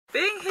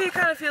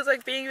feels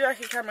like being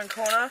back at Cameron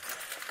Corner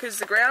because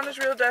the ground is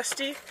real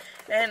dusty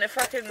and it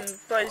fucking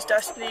blows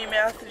dust in your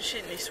mouth and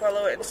shit and you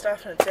swallow it and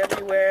stuff and it's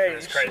everywhere. And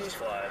it's crazy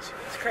flies.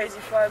 It's crazy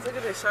flies. Look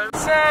at this. So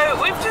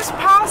we've just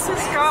passed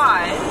this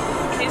guy.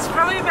 He's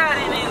probably about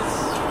in his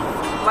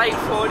late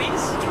 40s,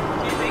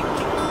 do you think?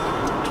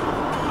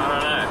 I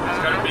don't know. He's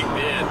got a big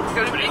beard. He's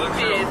got a big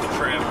beard.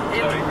 Trim, so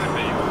he could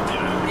be,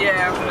 you know.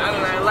 Yeah, I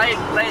don't know, late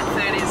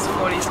 30s,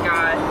 40s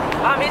guy.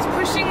 He's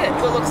pushing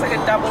what looks like a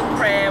double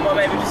pram or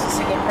maybe just a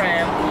single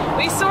pram.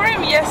 We saw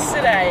him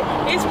yesterday.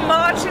 He's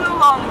marching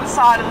along the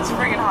side of this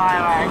friggin'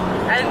 highway.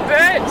 And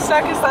Bert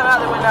stuck his thumb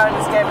out the window and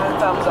just gave him a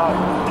thumbs up.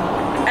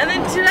 And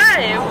then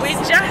today, we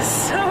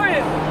just saw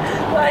him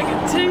like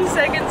 2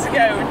 seconds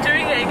ago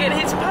doing it again.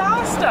 He's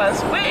past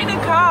us. We're in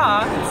a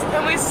car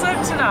and we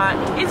slept tonight.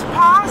 He's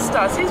past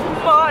us. He's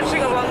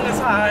marching along this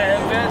highway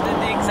and Bert did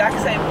the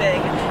exact same thing.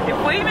 If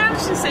we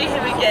manage to see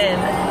him again,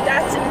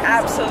 that's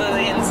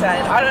absolutely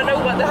insane. I don't know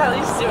what the hell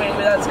he's doing,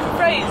 but that's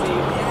crazy.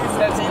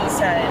 That's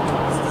insane.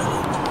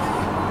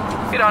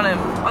 Good on him.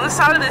 On the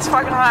side of this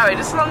fucking highway,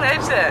 just along the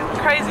edge there.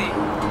 Crazy.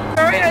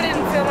 Sorry I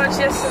didn't feel much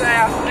yesterday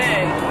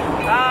afternoon.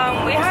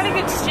 We had a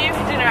good stew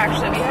for dinner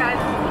actually. We had,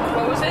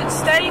 what was it?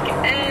 Steak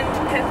and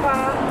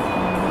pepper,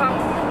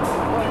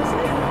 what was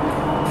it?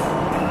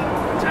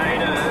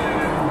 Potato,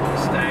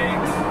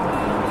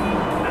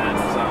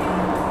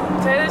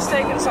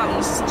 steak, and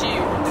something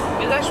stew.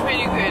 It was actually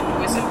really good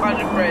with some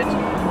butter bread.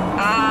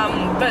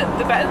 But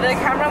the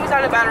camera was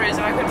out of batteries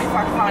and I couldn't be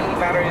fucking finding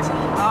batteries.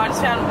 I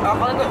just found,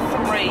 I've only got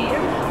 3.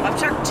 I've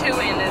chucked 2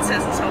 in and it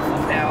says it's on full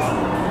power.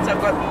 So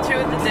I've got 2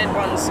 of the dead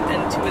ones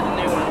and 2 of the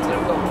new ones and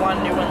I've got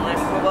 1 new one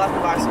left. We'll have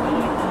to buy some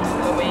more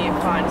when we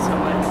find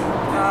somewhere.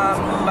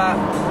 But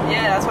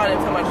yeah, that's why I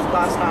didn't film much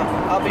last night.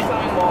 I'll be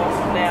filming more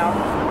now.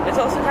 It's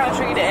also kind of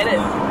tricky to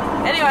edit.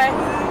 Anyway.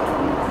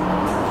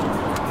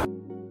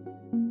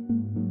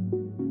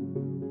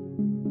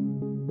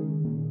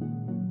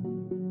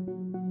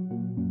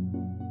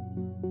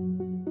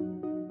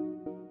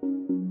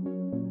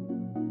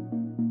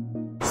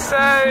 So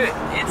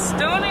it's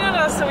dawning on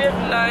us that we have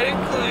no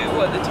clue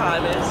what the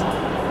time is.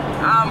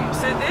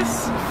 So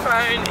this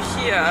phone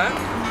here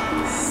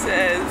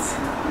says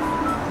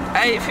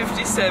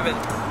 8:57.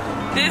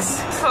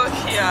 This clock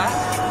here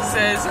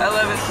says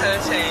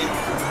 11:13.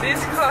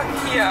 This clock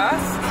here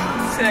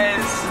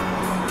says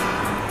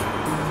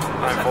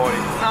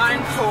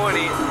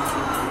 9:40.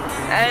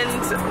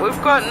 And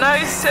we've got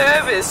no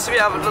service to be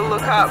able to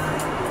look up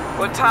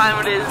what time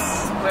it is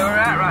where we're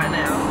at right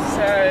now.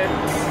 So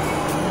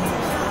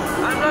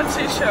I'm not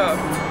too sure.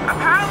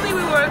 Apparently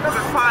we woke up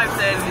at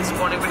 5:30 this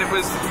morning, but it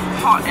was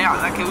hot out.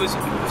 Like it was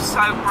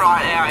so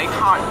bright out. It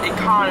can't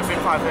have been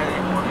 5:30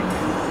 in the morning.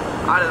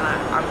 I don't know.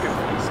 I'm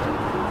confused.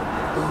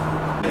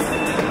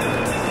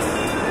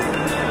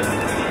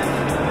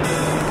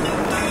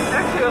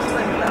 That feels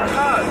like that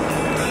hard.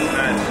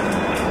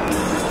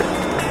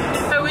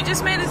 So we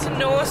just made it to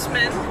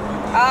Norseman.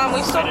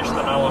 We finished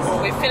the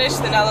Nullarbor. We finished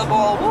the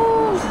Nullarbor.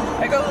 Woo!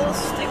 I got a little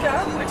sticker.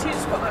 Which you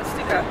just put that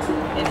sticker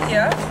in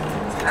here.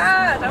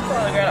 Not for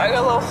the ground. I got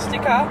a little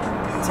sticker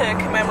to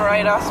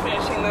commemorate us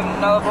finishing the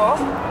Nullarbor,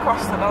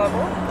 across the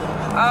Nullarbor.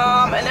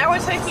 And now we're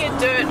taking a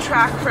dirt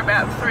track for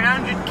about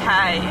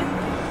 300k.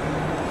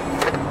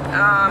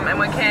 And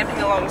we're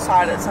camping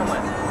alongside it somewhere.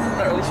 I'm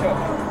not really sure.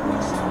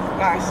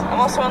 Nice.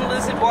 I'm also on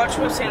lizard watch.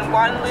 We've seen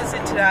 1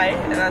 lizard today,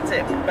 and that's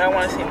it. But I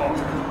want to see more.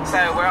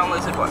 So we're on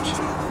lizard watch.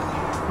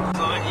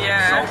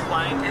 Yeah,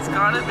 it's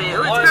gotta be.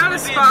 It's kind of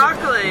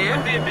sparkly. It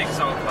would be a big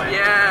salt plane.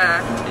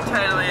 Yeah, it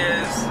totally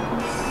is.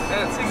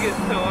 That's a good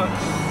thought.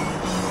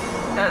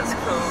 That's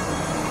cool.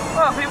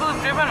 Well, people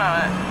have driven on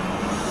it.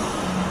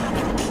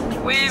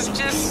 We've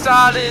just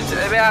started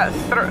about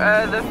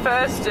the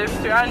first of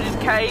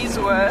 300k's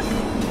worth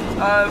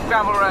of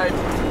gravel road.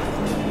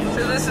 So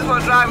this is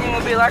what driving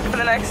will be like for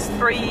the next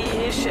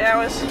 3-ish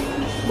hours.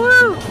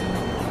 Woo!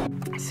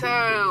 So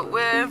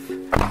we've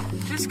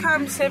just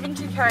come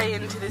 70k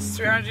into this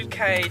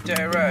 300k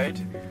dirt road.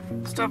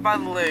 Stopped by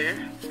the loo.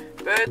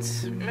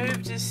 Bert's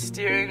moved his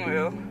steering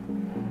wheel.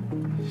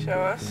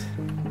 Show us.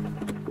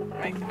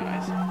 Make the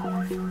noise.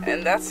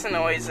 And that's the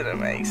noise that it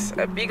makes.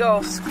 A big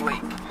old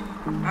squeak.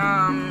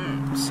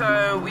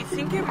 So we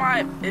think it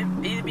might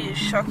either be a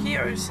shocky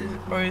or his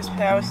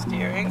power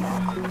steering.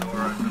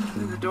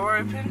 Is the door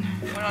open?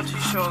 We're not too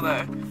sure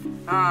though.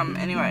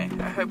 Anyway,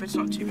 I hope it's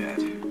not too bad.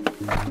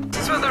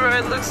 This is what the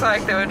road looks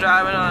like that we're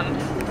driving on.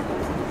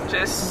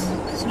 Just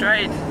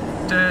straight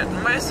dirt,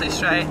 mostly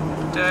straight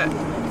dirt.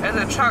 There's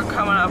a truck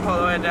coming up all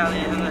the way down the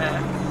end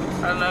there.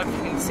 I don't know if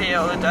you can see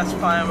all the dust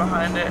flying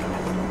behind it.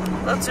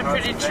 Lots of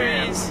pretty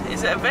trees.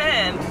 Is it a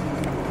van?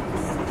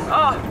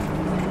 Oh,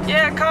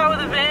 yeah, a car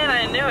with a van.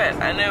 I knew it.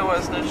 I knew it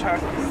wasn't a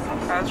truck.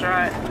 I was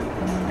right.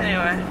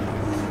 Anyway,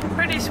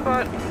 pretty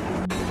spot.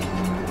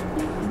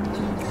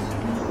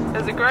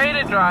 There's a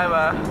grader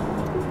driver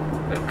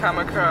we've come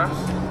across.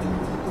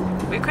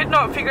 We could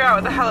not figure out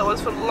what the hell it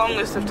was for the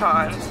longest of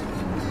times.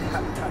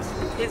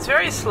 He's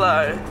very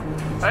slow.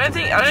 I don't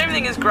even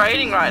think he's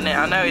grading right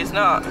now. No, he's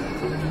not.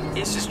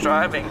 He's just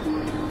driving.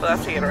 We'll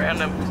have to get around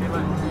him. Is he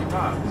letting you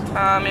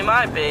pass? He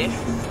might be.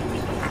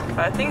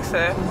 I think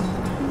so.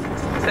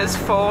 It says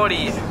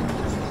 40.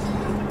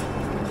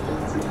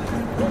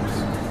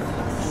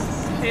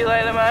 See you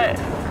later, mate.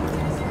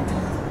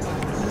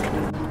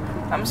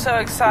 I'm so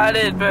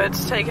excited, but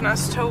it's taking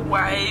us to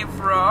Wave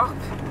Rock.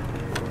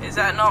 Is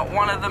that not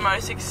one of the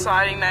most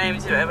exciting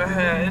names you've ever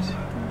heard?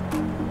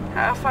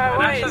 How far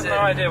away is it? I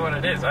have no idea what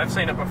it is. I've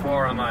seen it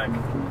before on like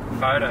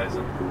photos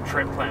and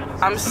trip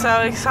planners. I'm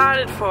so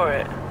excited for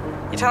it.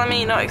 You're telling me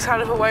you're not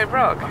excited for Wave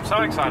Rock? I'm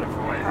so excited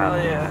for Wave Rock. Hell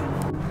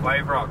yeah.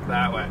 Wave Rock,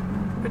 that way.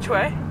 Which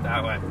way?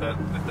 That way,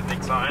 with the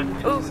big sign.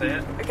 Can you see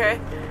it? Okay.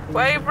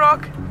 Wave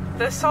Rock,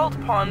 the salt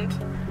pond.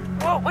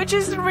 What? Which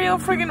is the real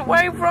friggin'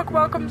 Wave Rock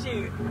welcomes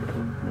you?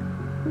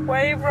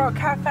 Wave Rock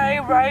Cafe,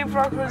 Wave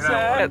Rock Reserve.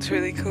 That's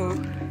really cool.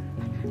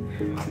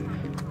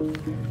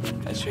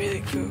 That's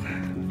really cool.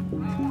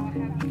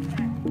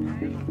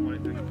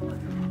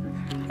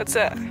 What's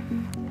that?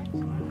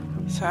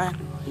 Sign.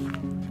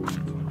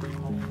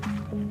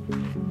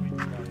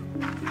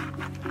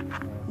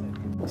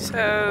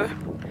 So,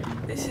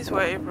 this is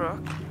Wave Rock.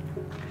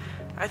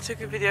 I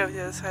took a video of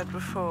the other side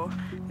before.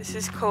 This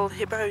is called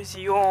Hippo's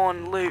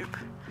Yawn Loop.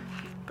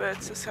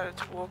 Birds decided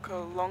to walk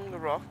along the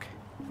rock.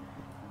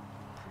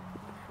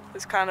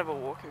 It's kind of a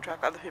walking track,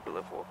 other people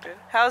have walked it.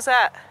 How's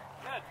that?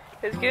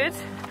 Good. It's good?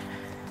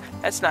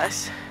 That's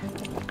nice.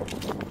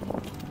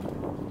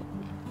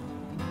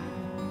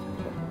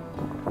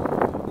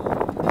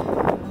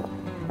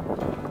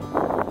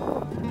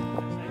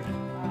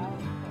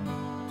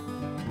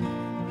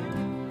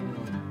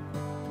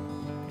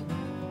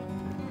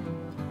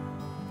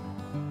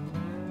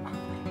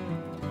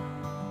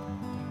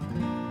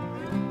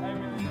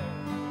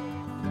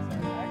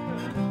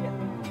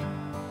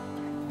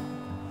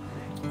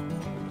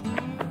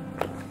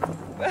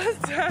 Well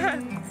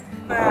done!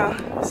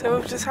 Now, so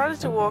we've decided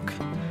to walk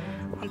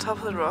on top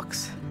of the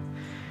rocks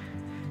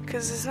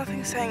because there's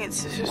nothing saying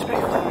it's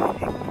disrespectful or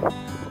anything.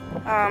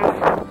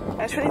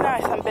 And it's really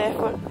nice. I'm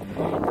barefoot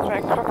because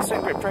my Crocs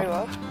don't grip very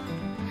well.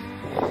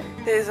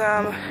 There's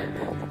a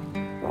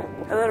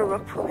little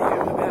rock pool here.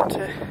 I'm about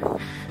to.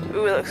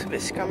 Ooh, it looks a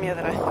bit scummier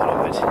than I thought it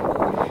would.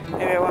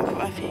 Maybe I won't put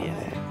my feet in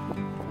it.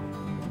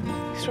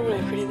 It's still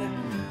really pretty though.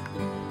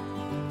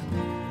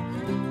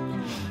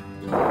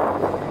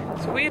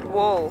 It's a weird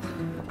wall.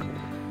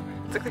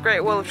 It's like the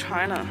Great Wall of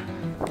China.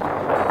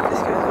 This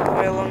goes all the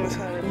way along the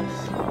side of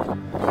this.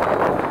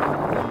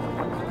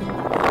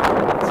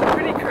 It's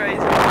pretty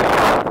crazy.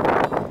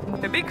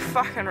 A big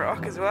fucking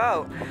rock as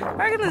well.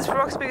 I reckon this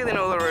rock's bigger than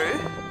Uluru.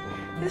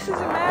 This is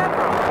a mad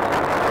rock.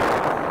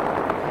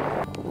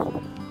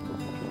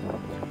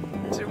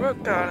 It's a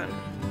rock garden.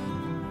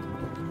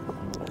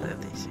 I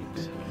love these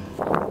things.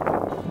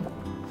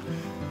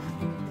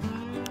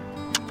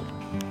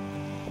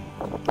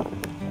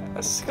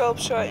 A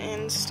sculpture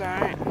in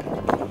stone.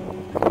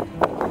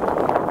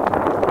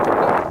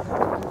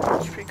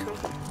 That's pretty cool.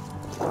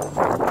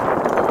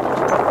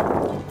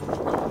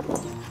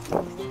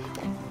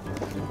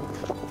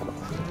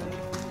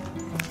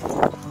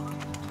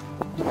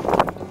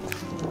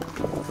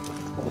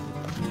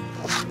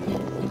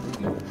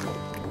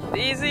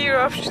 These are your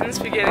options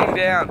for getting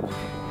down.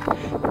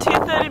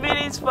 230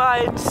 meters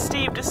wide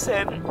steep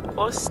descent,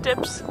 or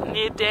steps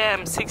near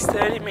dam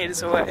 630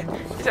 meters away.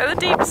 Is that the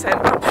deep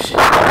descent? Oh shit.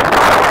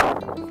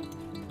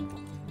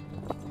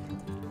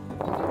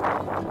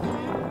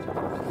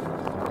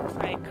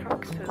 My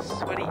Crocs are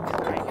sweaty to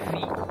my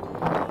feet.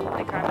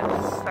 They kind of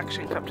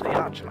suction cup to the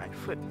arch of my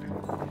foot.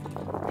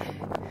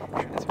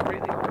 It's really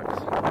gross.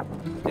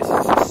 This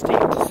is a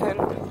steep descent.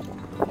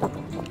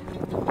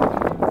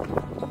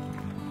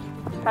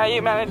 How are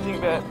you managing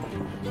that?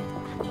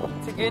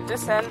 It's a good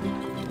descent.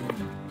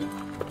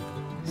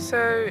 So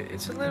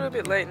it's a little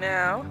bit late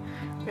now.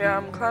 We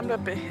climbed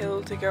up a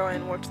hill to go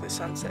and watch the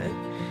sunset.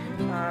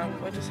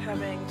 We're just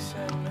having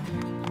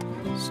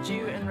some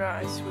stew and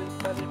rice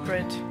with buttered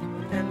bread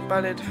and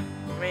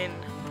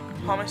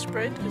hummus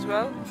bread as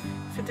well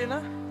for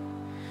dinner.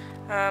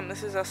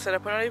 This is our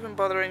setup. We're not even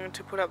bothering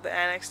to put up the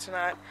annex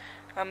tonight.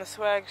 The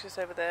swag's just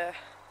over there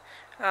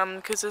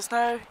because you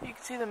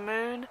can see the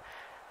moon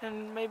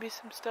and maybe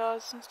some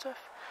stars and stuff.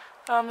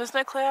 There's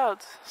no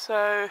clouds,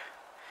 so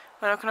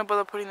we're not going to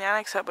bother putting the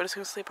annex up. We're just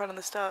going to sleep under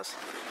the stars.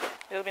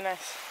 It'll be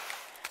nice.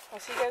 I'll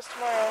see you guys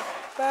tomorrow.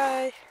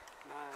 Bye.